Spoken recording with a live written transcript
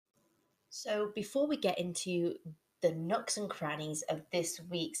So, before we get into the nooks and crannies of this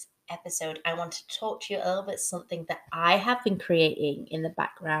week's episode, I want to talk to you a little bit something that I have been creating in the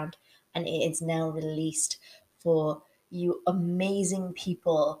background and it is now released for you amazing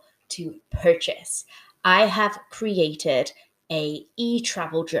people to purchase. I have created a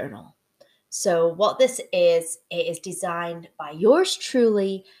e-travel journal. So what this is, it is designed by yours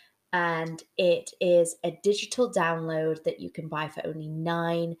truly and it is a digital download that you can buy for only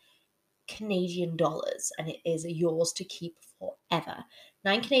 9 Canadian dollars and it is yours to keep forever.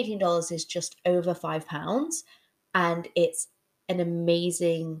 9 Canadian dollars is just over £5 and it's an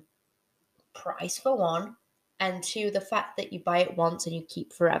amazing price for one. And two, the fact that you buy it once and you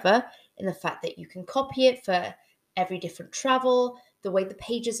keep forever, and the fact that you can copy it for every different travel, the way the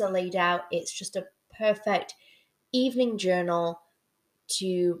pages are laid out, it's just a perfect evening journal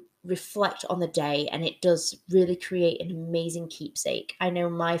to reflect on the day and it does really create an amazing keepsake. I know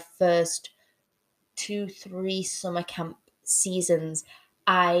my first 2, 3 summer camp seasons,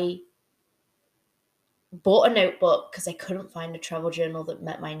 I bought a notebook because I couldn't find a travel journal that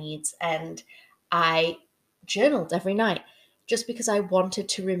met my needs. And I journaled every night just because I wanted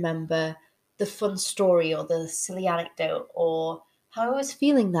to remember the fun story or the silly anecdote or how I was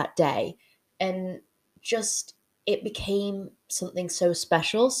feeling that day. And just it became something so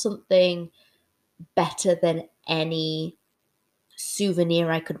special, something better than any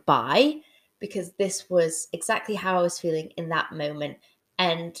souvenir I could buy because this was exactly how I was feeling in that moment.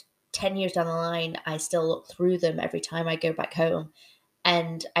 And 10 years down the line, I still look through them every time I go back home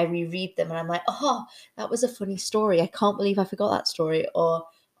and I reread them and I'm like, oh, that was a funny story. I can't believe I forgot that story. Or,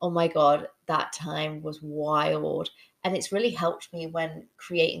 oh my God, that time was wild. And it's really helped me when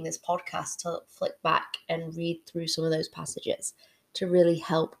creating this podcast to flick back and read through some of those passages to really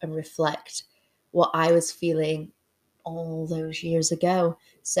help and reflect what I was feeling all those years ago.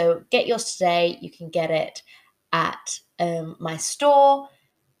 So get yours today. You can get it at my store.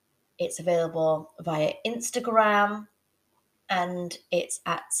 It's available via Instagram and it's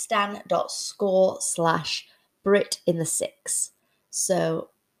at stan.score/Brit in the six.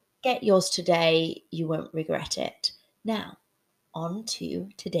 So get yours today. You won't regret it. Now, on to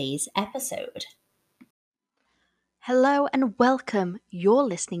today's episode. Hello and welcome. You're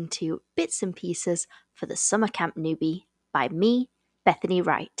listening to Bits and Pieces for the Summer Camp Newbie by me, Bethany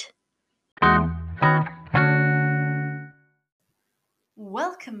Wright.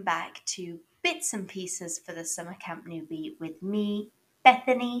 Welcome back to Bits and Pieces for the Summer Camp Newbie with me,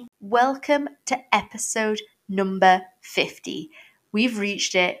 Bethany. Welcome to episode number 50. We've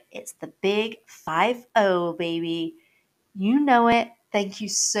reached it. It's the big 5-0, baby. You know it. Thank you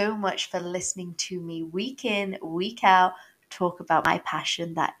so much for listening to me week in, week out, talk about my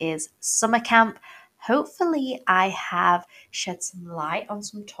passion that is summer camp. Hopefully, I have shed some light on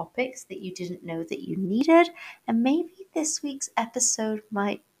some topics that you didn't know that you needed, and maybe this week's episode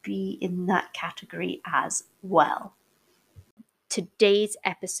might be in that category as well. Today's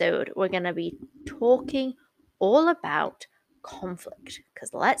episode, we're going to be talking all about conflict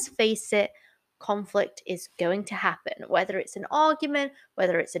because let's face it, conflict is going to happen, whether it's an argument,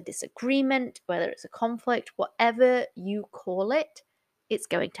 whether it's a disagreement, whether it's a conflict, whatever you call it, it's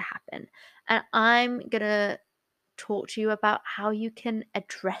going to happen. And I'm going to talk to you about how you can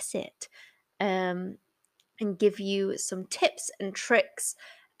address it and give you some tips and tricks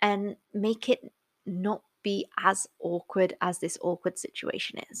and make it not be as awkward as this awkward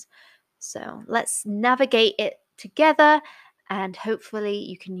situation is. So let's navigate it together and hopefully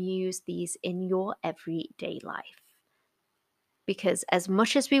you can use these in your everyday life. Because as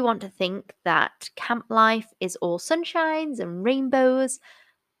much as we want to think that camp life is all sunshines and rainbows,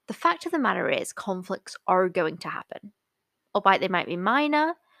 the fact of the matter is conflicts are going to happen. Albeit they might be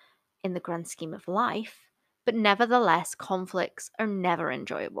minor in the grand scheme of life, but nevertheless, conflicts are never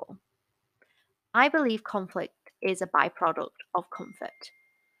enjoyable. I believe conflict is a byproduct of comfort.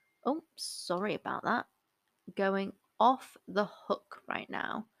 Oh, sorry about that. Going off the hook right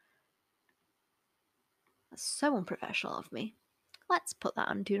now. That's so unprofessional of me. Let's put that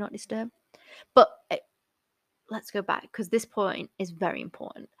on Do Not Disturb. But let's go back because this point is very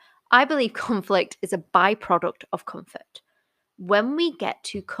important. I believe conflict is a byproduct of comfort. When we get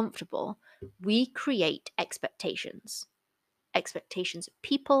too comfortable, we create expectations. Expectations of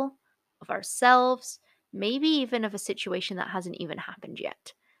people, of ourselves, maybe even of a situation that hasn't even happened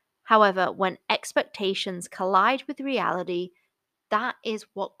yet. However, when expectations collide with reality, that is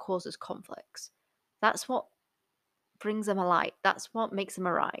what causes conflicts. That's what brings them alight. That's what makes them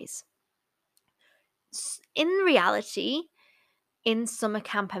arise. In reality, in summer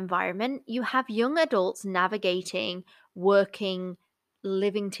camp environment, you have young adults navigating working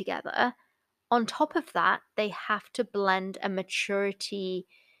living together. On top of that, they have to blend a maturity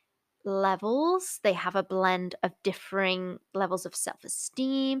levels. They have a blend of differing levels of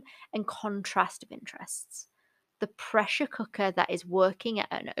self-esteem and contrast of interests. The pressure cooker that is working at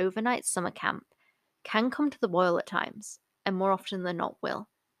an overnight summer camp can come to the boil at times, and more often than not will.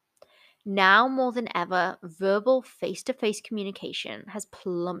 Now more than ever, verbal face-to-face communication has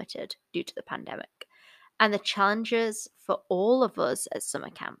plummeted due to the pandemic. And the challenges for all of us at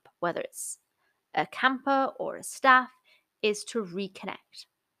summer camp, whether it's a camper or a staff, is to reconnect.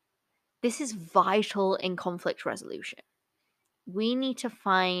 This is vital in conflict resolution. We need to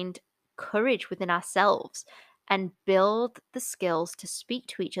find courage within ourselves and build the skills to speak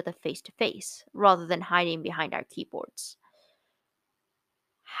to each other face to face rather than hiding behind our keyboards.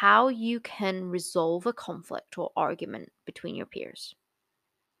 How you can resolve a conflict or argument between your peers.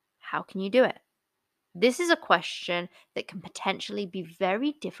 How can you do it? This is a question that can potentially be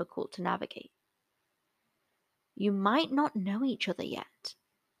very difficult to navigate. You might not know each other yet.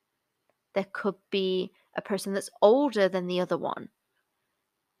 There could be a person that's older than the other one.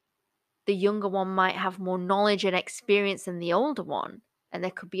 The younger one might have more knowledge and experience than the older one, and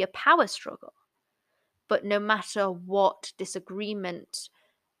there could be a power struggle. But no matter what disagreement,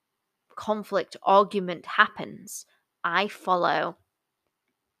 conflict, argument happens, I follow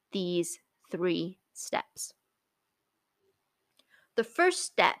these 3 steps. The first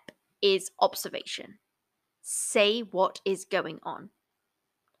step is observation. Say what is going on.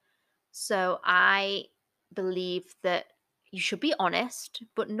 So I believe that you should be honest,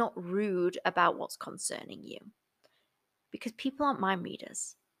 but not rude about what's concerning you. Because people aren't mind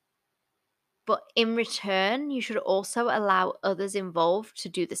readers. But in return, you should also allow others involved to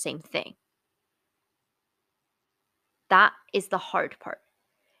do the same thing. That is the hard part.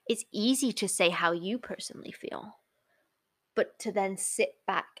 It's easy to say how you personally feel, but to then sit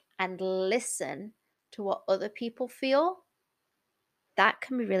back and listen to what other people feel, that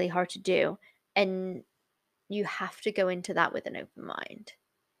can be really hard to do. And you have to go into that with an open mind.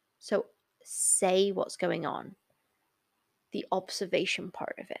 So say what's going on, the observation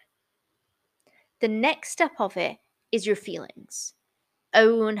part of it. The next step of it is your feelings.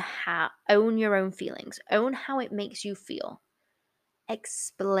 Own your own feelings. Own how it makes you feel.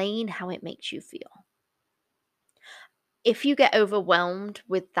 Explain how it makes you feel. If you get overwhelmed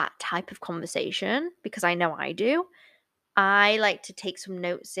with that type of conversation, because I know I do, I like to take some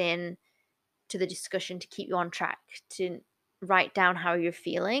notes in to the discussion to keep you on track, to write down how you're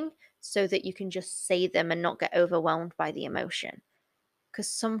feeling so that you can just say them and not get overwhelmed by the emotion. Because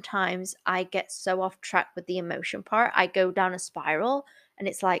sometimes I get so off track with the emotion part, I go down a spiral and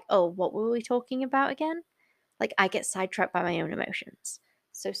it's like, oh, what were we talking about again? Like I get sidetracked by my own emotions.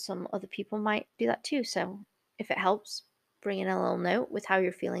 So some other people might do that too. So if it helps, bring in a little note with how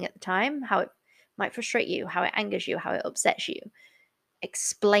you're feeling at the time, how it might frustrate you, how it angers you, how it upsets you.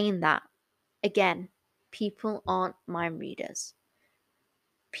 Explain that. Again, people aren't mind readers.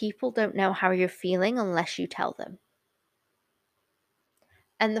 People don't know how you're feeling unless you tell them.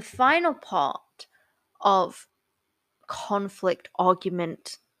 And the final part of conflict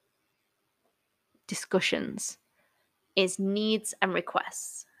argument discussions is needs and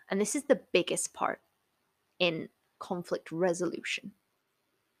requests. And this is the biggest part in conflict resolution.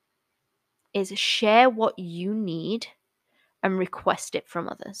 Is share what you need and request it from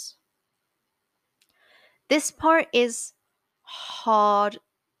others. This part is hard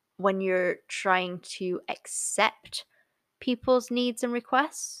when you're trying to accept people's needs and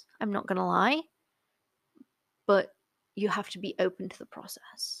requests. I'm not going to lie. But you have to be open to the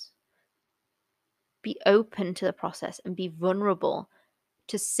process. Be open to the process and be vulnerable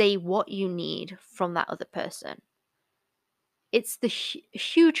to say what you need from that other person. It's the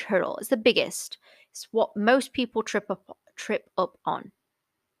huge hurdle. It's the biggest. It's what most people trip up on.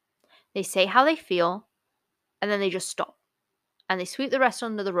 They say how they feel, and then they just stop. And they sweep the rest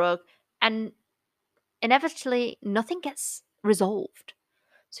under the rug, and inevitably, nothing gets resolved.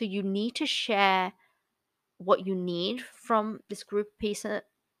 So you need to share what you need from this group of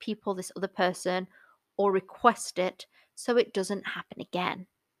people, this other person, or request it so it doesn't happen again.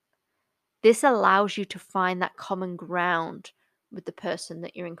 This allows you to find that common ground with the person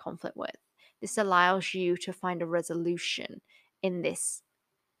that you're in conflict with. This allows you to find a resolution in this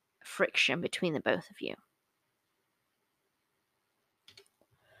friction between the both of you.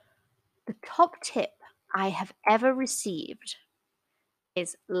 The top tip I have ever received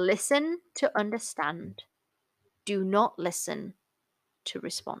is listen to understand. Do not listen to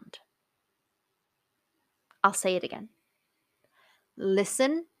respond. I'll say it again.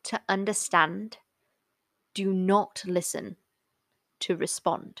 Listen to understand. Do not listen to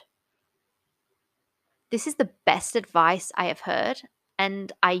respond. This is the best advice I have heard,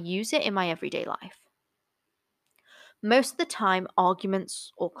 and I use it in my everyday life. Most of the time,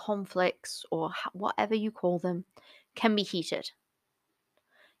 arguments or conflicts, or whatever you call them, can be heated.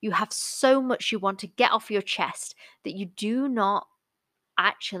 You have so much you want to get off your chest that you do not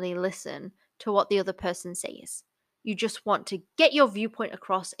actually listen to what the other person says. You just want to get your viewpoint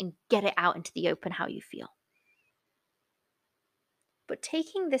across and get it out into the open how you feel. But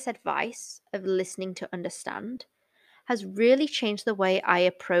taking this advice of listening to understand has really changed the way I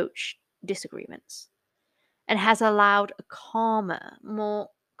approach disagreements and has allowed a calmer, more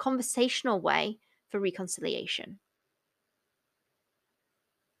conversational way for reconciliation.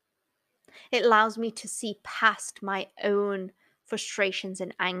 It allows me to see past my own frustrations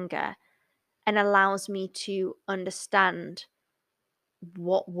and anger and allows me to understand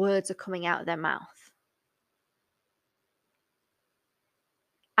what words are coming out of their mouth.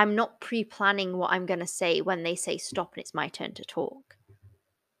 I'm not pre-planning what I'm going to say when they say stop and it's my turn to talk.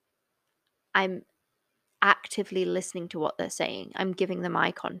 I'm actively listening to what they're saying. I'm giving them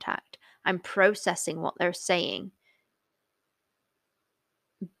eye contact. I'm processing what they're saying.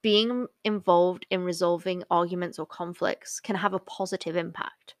 Being involved in resolving arguments or conflicts can have a positive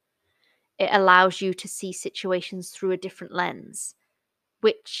impact. It allows you to see situations through a different lens,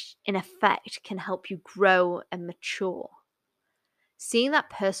 which in effect can help you grow and mature. Seeing that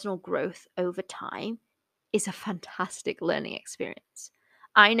personal growth over time is a fantastic learning experience.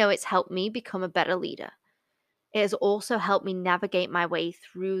 I know it's helped me become a better leader. It has also helped me navigate my way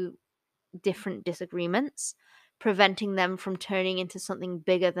through different disagreements, preventing them from turning into something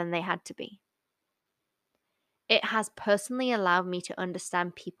bigger than they had to be. It has personally allowed me to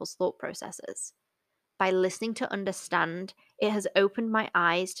understand people's thought processes. By listening to understand, it has opened my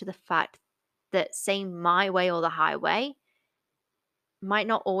eyes to the fact that saying my way or the highway might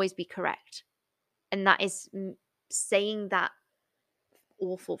not always be correct. And that is saying that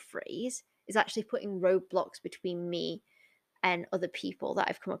awful phrase is actually putting roadblocks between me and other people that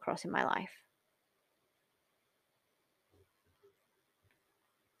I've come across in my life.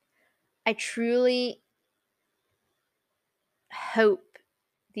 I truly hope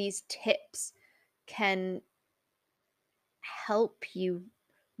these tips can help you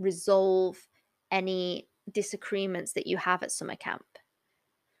resolve any disagreements that you have at summer camp.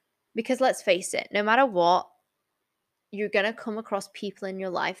 Because let's face it, no matter what, you're going to come across people in your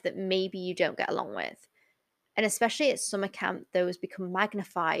life that maybe you don't get along with. And especially at summer camp, those become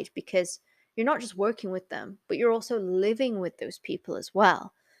magnified because you're not just working with them, but you're also living with those people as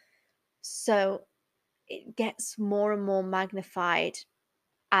well. So it gets more and more magnified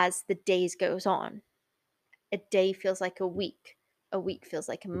as the days goes on. A day feels like a week feels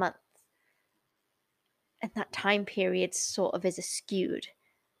like a month. And that time period sort of is skewed.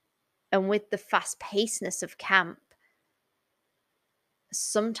 And with the fast pacedness of camp,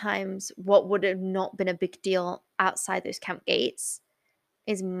 sometimes what would have not been a big deal outside those camp gates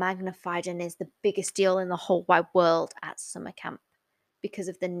is magnified and is the biggest deal in the whole wide world at summer camp because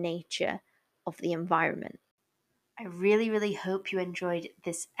of the nature of the environment. I really, really hope you enjoyed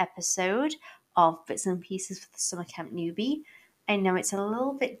this episode of Bits and Pieces for the Summer Camp Newbie. I know it's a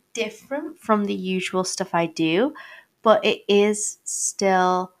little bit different from the usual stuff I do, but it is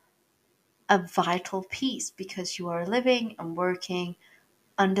still a vital piece because you are living and working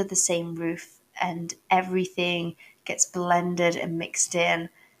under the same roof and everything gets blended and mixed in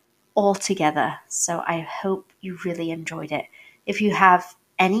all together. So I hope you really enjoyed it. If you have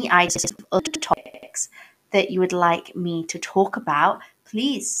any ideas of other topics that you would like me to talk about,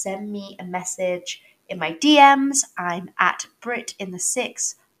 please send me a message in my DMs. I'm at Brit in the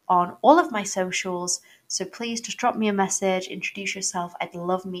Six on all of my socials. So please just drop me a message, introduce yourself. I'd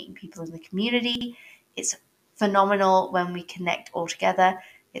love meeting people in the community. It's phenomenal when we connect all together.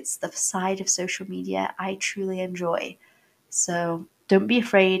 It's the side of social media I truly enjoy. So don't be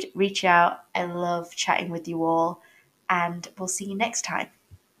afraid, reach out. I love chatting with you all, and we'll see you next time.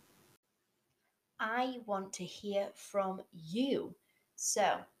 I want to hear from you.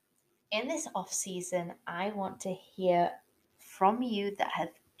 So, in this off season, I want to hear from you that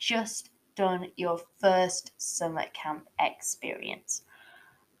have just done your first summer camp experience.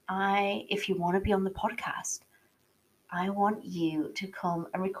 If you want to be on the podcast, I want you to come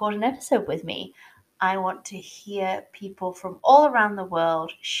and record an episode with me. I want to hear people from all around the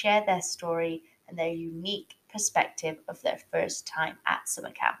world share their story and their unique perspective of their first time at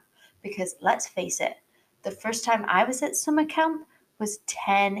summer camp. Because let's face it, the first time I was at summer camp was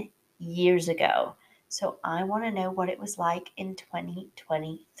 10 years ago. So I want to know what it was like in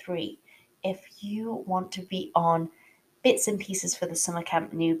 2023. If you want to be on bits and pieces for the summer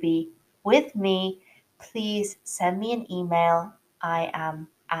camp newbie with me, please send me an email. I am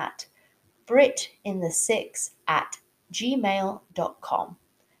at britinthesix@gmail.com.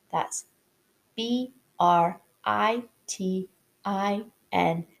 That's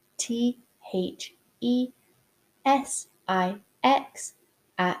BRITINTHESIX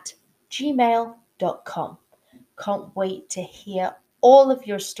at gmail.com. Can't wait to hear all of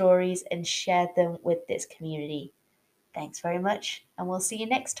your stories and share them with this community. Thanks very much, and we'll see you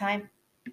next time.